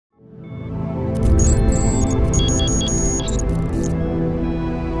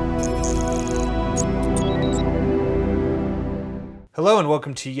Hello and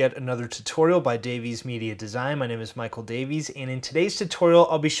welcome to yet another tutorial by Davies Media Design. My name is Michael Davies, and in today's tutorial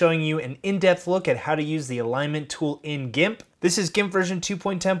I'll be showing you an in-depth look at how to use the alignment tool in GIMP. This is GIMP version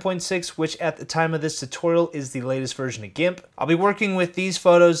 2.10.6, which at the time of this tutorial is the latest version of GIMP. I'll be working with these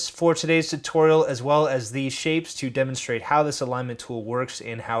photos for today's tutorial as well as these shapes to demonstrate how this alignment tool works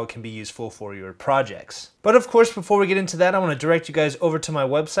and how it can be useful for your projects. But of course, before we get into that, I want to direct you guys over to my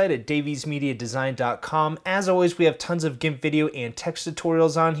website at daviesmediadesign.com. As always, we have tons of GIMP video and text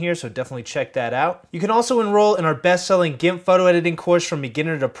tutorials on here, so definitely check that out. You can also enroll in our best-selling GIMP photo editing course from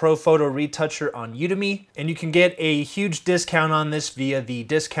beginner to pro photo retoucher on Udemy, and you can get a huge discount on this via the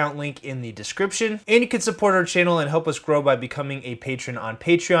discount link in the description. And you can support our channel and help us grow by becoming a patron on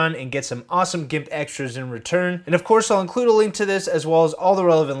Patreon and get some awesome GIMP extras in return. And of course, I'll include a link to this as well as all the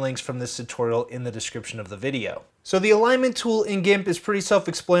relevant links from this tutorial in the description of the video. So the alignment tool in GIMP is pretty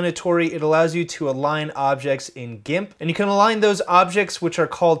self-explanatory. It allows you to align objects in GIMP, and you can align those objects, which are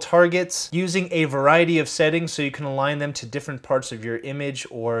called targets, using a variety of settings. So you can align them to different parts of your image,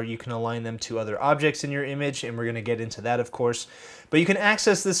 or you can align them to other objects in your image, and we're going to get into that, of course. But you can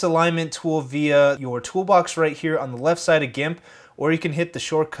access this alignment tool via your toolbox right here on the left side of GIMP, or you can hit the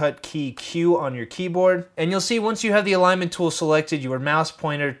shortcut key Q on your keyboard. And you'll see once you have the alignment tool selected, your mouse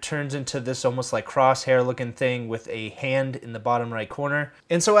pointer turns into this almost like crosshair looking thing with a hand in the bottom right corner.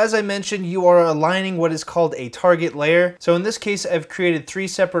 And so as I mentioned, you are aligning what is called a target layer. So in this case, I've created 3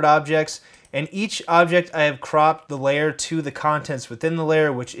 separate objects, and each object I have cropped the layer to the contents within the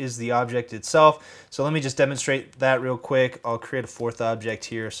layer, which is the object itself. So let me just demonstrate that real quick. I'll create a 4th object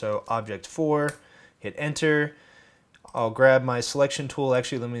here. So object 4, hit enter. I'll grab my selection tool.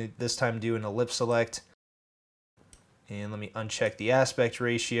 Actually, let me this time do an ellipse select. And let me uncheck the aspect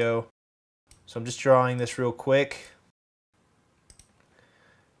ratio. So I'm just drawing this real quick.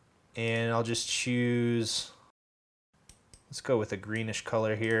 And I'll just choose, let's go with a greenish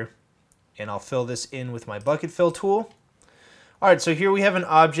color here. And I'll fill this in with my bucket fill tool. All right, so here we have an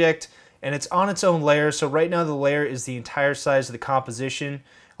object and it's on its own layer. So right now the layer is the entire size of the composition.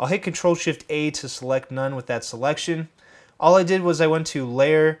 I'll hit Control-Shift-A to select none with that selection. All I did was I went to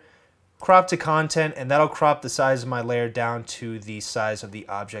Layer, Crop to Content, and that'll crop the size of my layer down to the size of the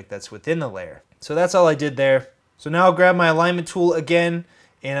object that's within the layer. So that's all I did there. So now I'll grab my alignment tool again,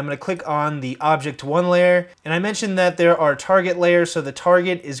 and I'm going to click on the Object 1 layer. And I mentioned that there are target layers, so the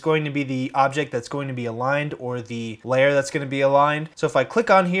target is going to be the object that's going to be aligned, or the layer that's going to be aligned. So if I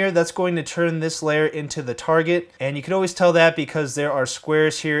click on here, that's going to turn this layer into the target. And you can always tell that because there are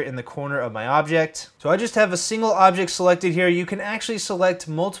squares here in the corner of my object. So I just have a single object selected here. You can actually select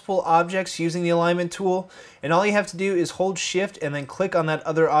multiple objects using the alignment tool. And all you have to do is hold Shift and then click on that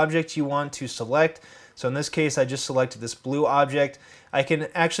other object you want to select. So in this case, I just selected this blue object. I can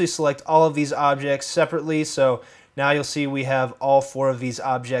actually select all of these objects separately. So now you'll see we have all 4 of these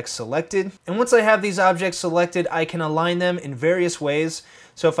objects selected. And once I have these objects selected, I can align them in various ways.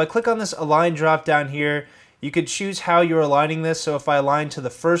 So if I click on this Align drop down here, you could choose how you're aligning this. So if I align to the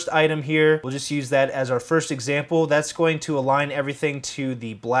first item here, we'll just use that as our first example. That's going to align everything to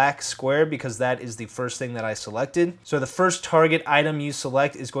the black square because that is the first thing that I selected. So the first target item you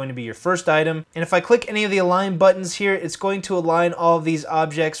select is going to be your first item. And if I click any of the align buttons here, it's going to align all of these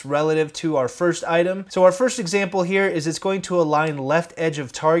objects relative to our first item. So our first example here is it's going to align left edge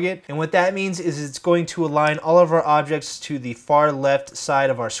of target. And what that means is it's going to align all of our objects to the far left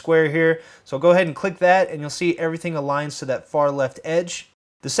side of our square here. So go ahead and click that and you'll see everything aligns to that far left edge.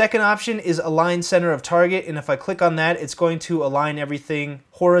 The second option is align center of target, and if I click on that, it's going to align everything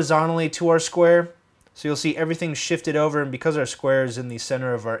horizontally to our square. So you'll see everything shifted over, and because our square is in the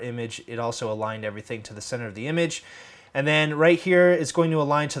center of our image, it also aligned everything to the center of the image. And then right here, it's going to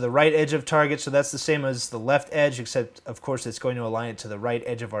align to the right edge of target, so that's the same as the left edge, except of course it's going to align it to the right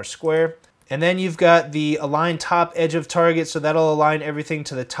edge of our square. And then you've got the align top edge of target, so that'll align everything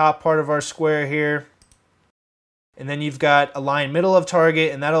to the top part of our square here. And then you've got align middle of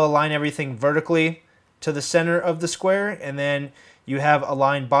target, and that'll align everything vertically to the center of the square. And then you have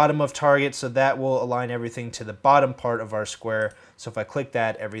align bottom of target, so that will align everything to the bottom part of our square. So if I click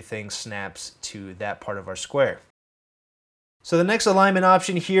that, everything snaps to that part of our square. So the next alignment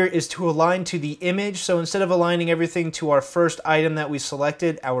option here is to align to the image. So instead of aligning everything to our first item that we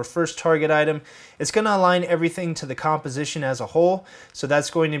selected, our first target item, it's going to align everything to the composition as a whole. So that's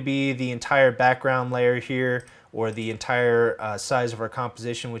going to be the entire background layer here, or the entire size of our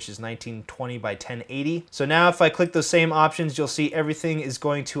composition, which is 1920 by 1080. So now if I click those same options, you'll see everything is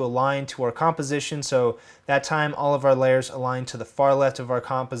going to align to our composition. So that time all of our layers align to the far left of our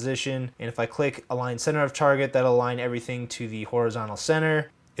composition. And if I click align center of target, that'll align everything to the horizontal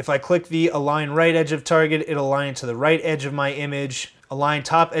center. If I click the align right edge of target, it'll align to the right edge of my image. Align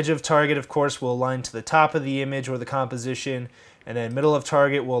top edge of target, of course, will align to the top of the image or the composition. And then middle of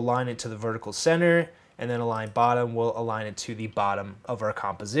target will align it to the vertical center. And then align bottom will align it to the bottom of our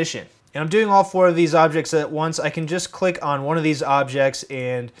composition. And I'm doing all 4 of these objects at once. I can just click on one of these objects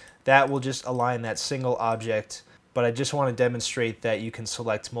and that will just align that single object. But I just want to demonstrate that you can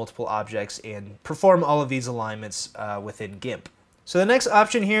select multiple objects and perform all of these alignments within GIMP. So the next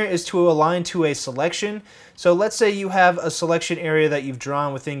option here is to align to a selection. So let's say you have a selection area that you've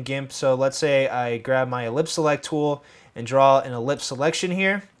drawn within GIMP. So let's say I grab my ellipse select tool and draw an ellipse selection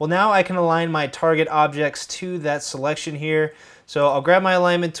here. Well, now I can align my target objects to that selection here. So I'll grab my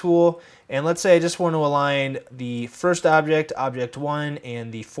alignment tool, and let's say I just want to align the first object, object 1, and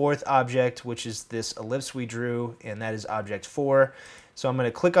the fourth object, which is this ellipse we drew, and that is object 4. So I'm going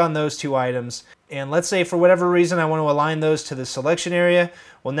to click on those 2 items, and let's say for whatever reason I want to align those to the selection area.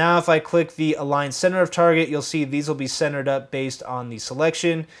 Well, now if I click the align center of target, you'll see these will be centered up based on the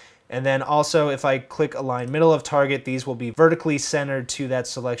selection. And then also if I click align middle of target, these will be vertically centered to that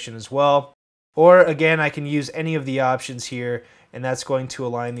selection as well. Or again, I can use any of the options here, and that's going to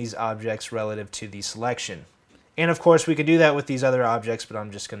align these objects relative to the selection. And of course we could do that with these other objects, but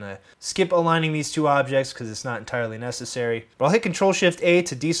I'm just going to skip aligning these 2 objects because it's not entirely necessary. But I'll hit Control-Shift-A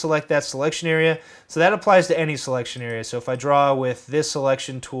to deselect that selection area. So that applies to any selection area. So if I draw with this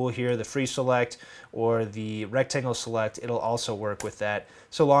selection tool here, the free select or the rectangle select, it'll also work with that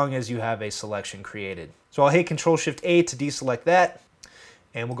so long as you have a selection created. So I'll hit Control-Shift-A to deselect that.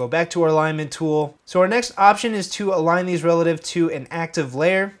 And we'll go back to our alignment tool. So our next option is to align these relative to an active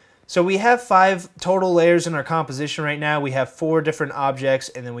layer. So we have 5 total layers in our composition right now. We have 4 different objects,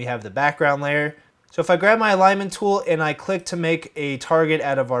 and then we have the background layer. So if I grab my alignment tool and I click to make a target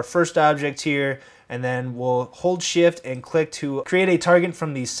out of our first object here, and then we'll hold shift and click to create a target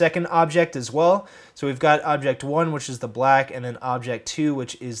from the second object as well. So we've got object 1, which is the black, and then object 2,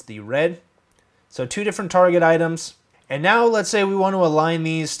 which is the red. So 2 different target items. And now let's say we want to align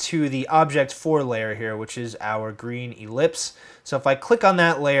these to the object 4 layer here, which is our green ellipse. So if I click on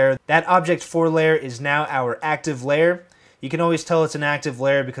that layer, that object 4 layer is now our active layer. You can always tell it's an active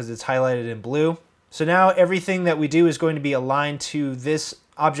layer because it's highlighted in blue. So now everything that we do is going to be aligned to this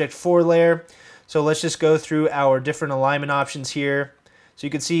object 4 layer. So let's just go through our different alignment options here. So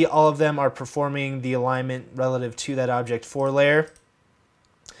you can see all of them are performing the alignment relative to that object 4 layer.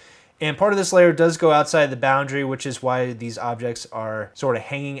 And part of this layer does go outside the boundary, which is why these objects are sort of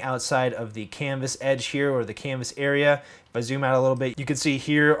hanging outside of the canvas edge here, or the canvas area. If I zoom out a little bit, you can see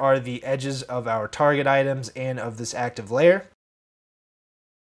here are the edges of our target items and of this active layer.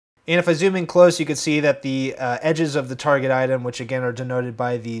 And if I zoom in close, you can see that the edges of the target item, which again are denoted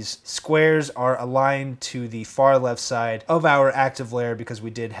by these squares, are aligned to the far left side of our active layer because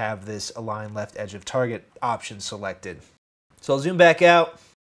we did have this align left edge of target option selected. So I'll zoom back out.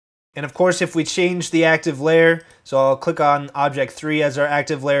 And of course, if we change the active layer, so I'll click on object 3 as our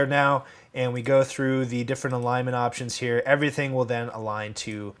active layer now, and we go through the different alignment options here, everything will then align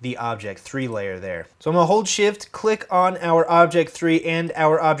to the object 3 layer there. So I'm going to hold shift, click on our object 3 and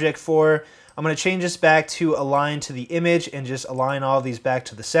our object 4. I'm going to change this back to align to the image and just align all of these back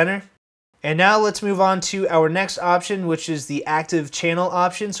to the center. And now let's move on to our next option, which is the active channel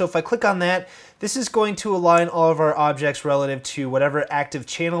option. So if I click on that, this is going to align all of our objects relative to whatever active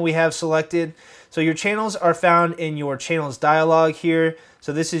channel we have selected. So your channels are found in your channels dialog here.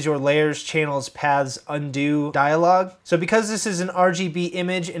 So this is your layers, channels, paths, undo dialog. So because this is an RGB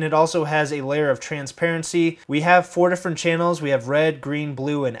image and it also has a layer of transparency, we have 4 different channels. We have red, green,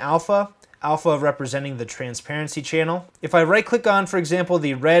 blue, and alpha. Alpha representing the transparency channel. If I right click on, for example,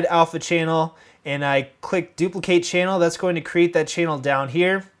 the red alpha channel and I click duplicate channel, that's going to create that channel down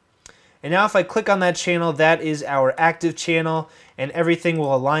here. And now if I click on that channel, that is our active channel and everything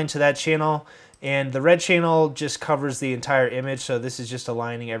will align to that channel. And the red channel just covers the entire image, so this is just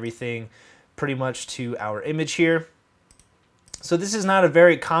aligning everything pretty much to our image here. So this is not a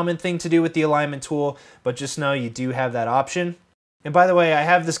very common thing to do with the alignment tool, but just know you do have that option. And by the way, I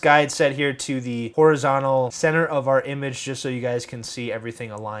have this guide set here to the horizontal center of our image just so you guys can see everything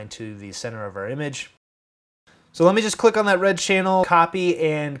aligned to the center of our image. So let me just click on that red channel, copy,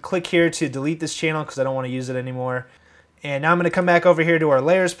 and click here to delete this channel because I don't want to use it anymore. And now I'm going to come back over here to our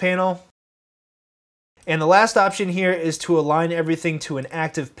layers panel. And the last option here is to align everything to an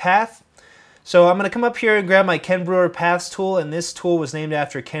active path. So I'm going to come up here and grab my Ken Brewer Paths tool, and this tool was named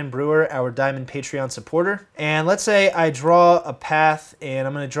after Ken Brewer, our Diamond Patreon supporter. And let's say I draw a path, and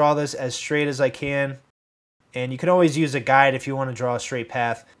I'm going to draw this as straight as I can. And you can always use a guide if you want to draw a straight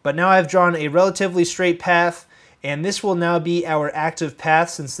path. But now I've drawn a relatively straight path, And this will now be our active path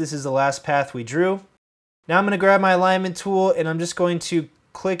since this is the last path we drew. Now I'm going to grab my alignment tool and I'm just going to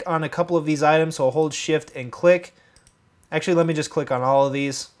click on a couple of these items. So I'll hold shift and click. Actually, let me just click on all of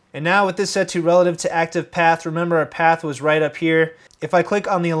these. And now with this set to relative to active path, remember our path was right up here. If I click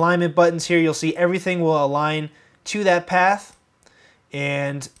on the alignment buttons here, you'll see everything will align to that path.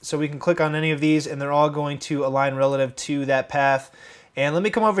 And so we can click on any of these and they're all going to align relative to that path. And let me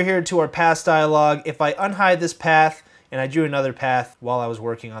come over here to our path dialog. If I unhide this path, and I drew another path while I was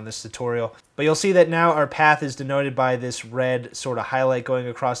working on this tutorial, but you'll see that now our path is denoted by this red sort of highlight going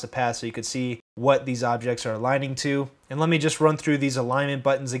across the path so you can see what these objects are aligning to. And let me just run through these alignment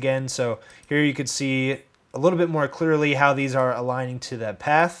buttons again. So here you can see a little bit more clearly how these are aligning to that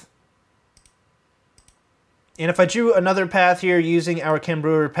path. And if I drew another path here using our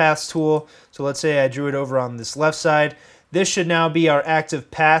Brewer paths tool, so let's say I drew it over on this left side, this should now be our active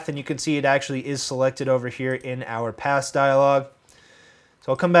path, and you can see it actually is selected over here in our paths dialog.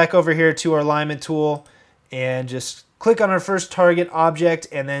 So I'll come back over here to our alignment tool and just click on our first target object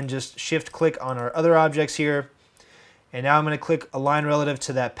and then just shift click on our other objects here. And now I'm going to click align relative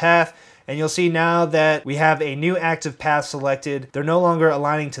to that path. And you'll see now that we have a new active path selected. They're no longer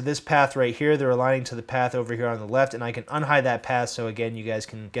aligning to this path right here. They're aligning to the path over here on the left, and I can unhide that path so again you guys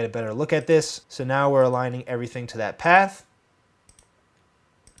can get a better look at this. So now we're aligning everything to that path.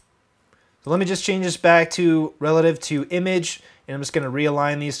 So let me just change this back to relative to image, and I'm just going to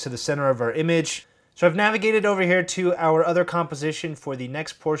realign these to the center of our image. So I've navigated over here to our other composition for the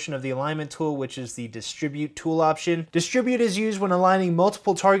next portion of the alignment tool, which is the distribute tool option. Distribute is used when aligning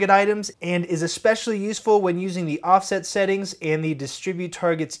multiple target items and is especially useful when using the offset settings and the distribute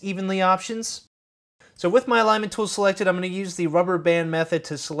targets evenly options. So with my alignment tool selected, I'm going to use the rubber band method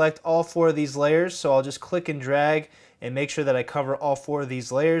to select all 4 of these layers. So I'll just click and drag and make sure that I cover all 4 of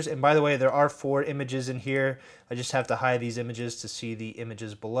these layers. And by the way, there are 4 images in here. I just have to hide these images to see the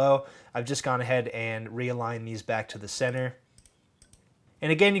images below. I've just gone ahead and realigned these back to the center.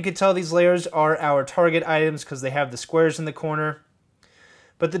 And again, you can tell these layers are our target items because they have the squares in the corner.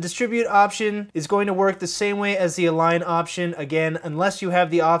 But the distribute option is going to work the same way as the align option, again, unless you have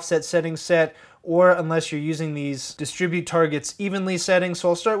the offset settings set or unless you're using these distribute targets evenly settings. So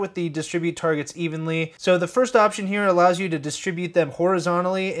I'll start with the distribute targets evenly. So the first option here allows you to distribute them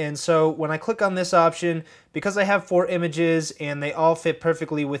horizontally. And so when I click on this option, because I have 4 images and they all fit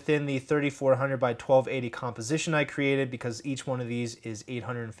perfectly within the 3400 by 1280 composition I created, because each one of these is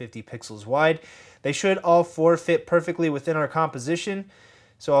 850 pixels wide, they should all 4 fit perfectly within our composition.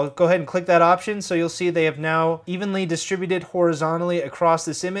 So I'll go ahead and click that option. So you'll see they have now evenly distributed horizontally across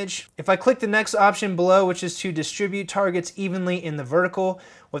this image. If I click the next option below, which is to distribute targets evenly in the vertical,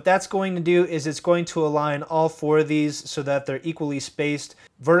 what that's going to do is it's going to align all 4 of these so that they're equally spaced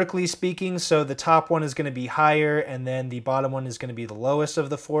vertically speaking. So the top one is going to be higher and then the bottom one is going to be the lowest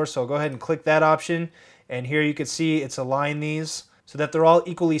of the 4. So I'll go ahead and click that option. And here you can see it's aligned these so that they're all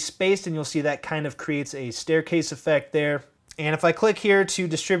equally spaced, and you'll see that kind of creates a staircase effect there. And if I click here to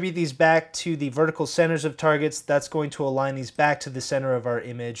distribute these back to the vertical centers of targets, that's going to align these back to the center of our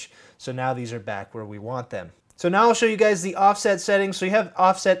image. So now these are back where we want them. So now I'll show you guys the offset settings. So you have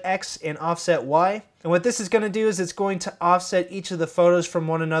offset X and offset Y. And what this is going to do is it's going to offset each of the photos from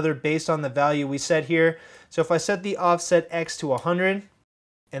one another based on the value we set here. So if I set the offset X to 100,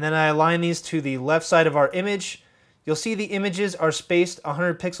 and then I align these to the left side of our image, you'll see the images are spaced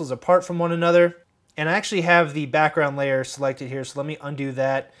 100 pixels apart from one another. And I actually have the background layer selected here, so let me undo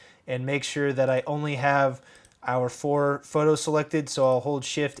that and make sure that I only have our 4 photos selected. So I'll hold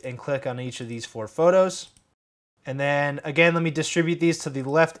shift and click on each of these 4 photos. And then again, let me distribute these to the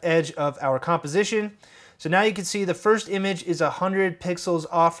left edge of our composition. So now you can see the first image is 100 pixels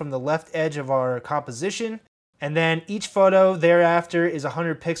off from the left edge of our composition. And then each photo thereafter is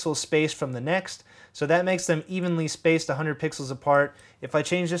 100 pixels spaced from the next. So that makes them evenly spaced 100 pixels apart. If I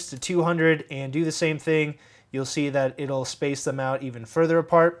change this to 200 and do the same thing, you'll see that it'll space them out even further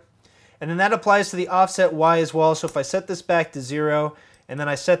apart. And then that applies to the offset Y as well. So if I set this back to 0, and then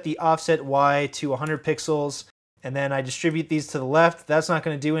I set the offset Y to 100 pixels, and then I distribute these to the left, that's not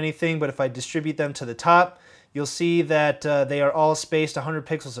going to do anything. But if I distribute them to the top, you'll see that they are all spaced 100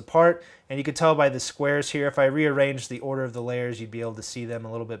 pixels apart. And you can tell by the squares here, if I rearrange the order of the layers, you'd be able to see them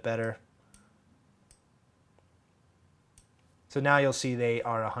a little bit better. So now you'll see they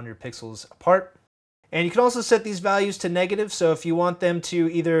are 100 pixels apart. And you can also set these values to negative. So if you want them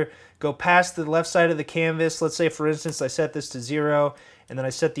to either go past the left side of the canvas, let's say for instance I set this to 0 and then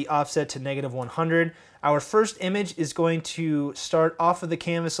I set the offset to negative 100. Our first image is going to start off of the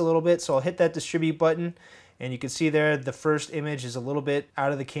canvas a little bit. So I'll hit that distribute button. And you can see there the first image is a little bit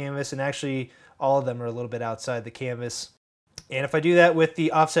out of the canvas, and actually all of them are a little bit outside the canvas. And if I do that with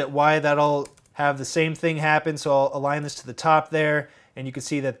the offset Y, that'll have the same thing happen. So I'll align this to the top there, and you can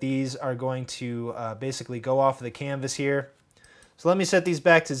see that these are going to basically go off of the canvas here. So let me set these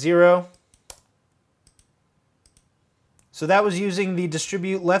back to 0. So that was using the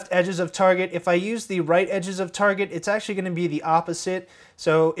distribute left edges of target. If I use the right edges of target, it's actually going to be the opposite.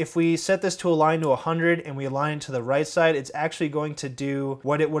 So if we set this to align to 100 and we align to the right side, it's actually going to do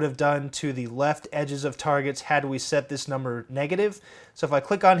what it would have done to the left edges of targets had we set this number negative. So if I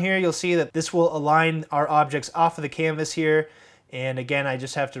click on here, you'll see that this will align our objects off of the canvas here. And again, I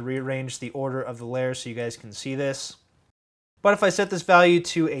just have to rearrange the order of the layers so you guys can see this. But if I set this value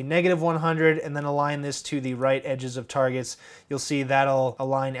to a -100 and then align this to the right edges of targets, you'll see that'll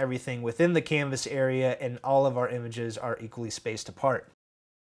align everything within the canvas area, and all of our images are equally spaced apart.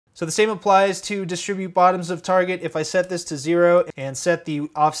 So the same applies to distribute bottoms of target. If I set this to 0 and set the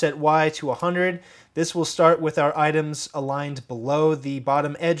offset Y to 100, this will start with our items aligned below the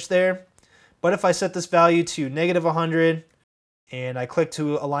bottom edge there. But if I set this value to -100 and I click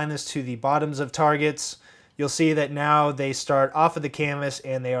to align this to the bottoms of targets, you'll see that now they start off of the canvas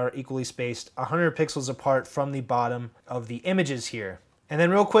and they are equally spaced 100 pixels apart from the bottom of the images here. And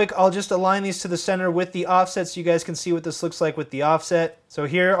then real quick, I'll just align these to the center with the offset so you guys can see what this looks like with the offset. So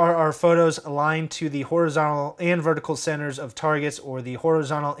here are our photos aligned to the horizontal and vertical centers of targets, or the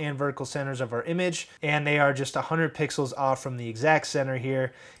horizontal and vertical centers of our image, and they are just 100 pixels off from the exact center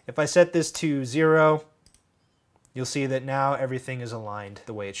here. If I set this to 0, you'll see that now everything is aligned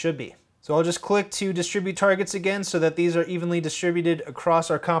the way it should be. So I'll just click to distribute targets again so that these are evenly distributed across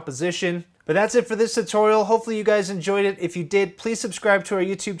our composition. But that's it for this tutorial. Hopefully you guys enjoyed it. If you did, please subscribe to our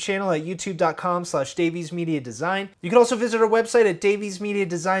YouTube channel at youtube.com/daviesmediadesign. You can also visit our website at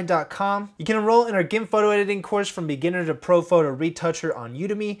daviesmediadesign.com. You can enroll in our GIMP photo editing course from beginner to pro photo retoucher on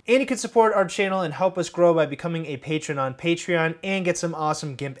Udemy. And you can support our channel and help us grow by becoming a patron on Patreon and get some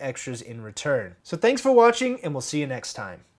awesome GIMP extras in return. So thanks for watching, and we'll see you next time.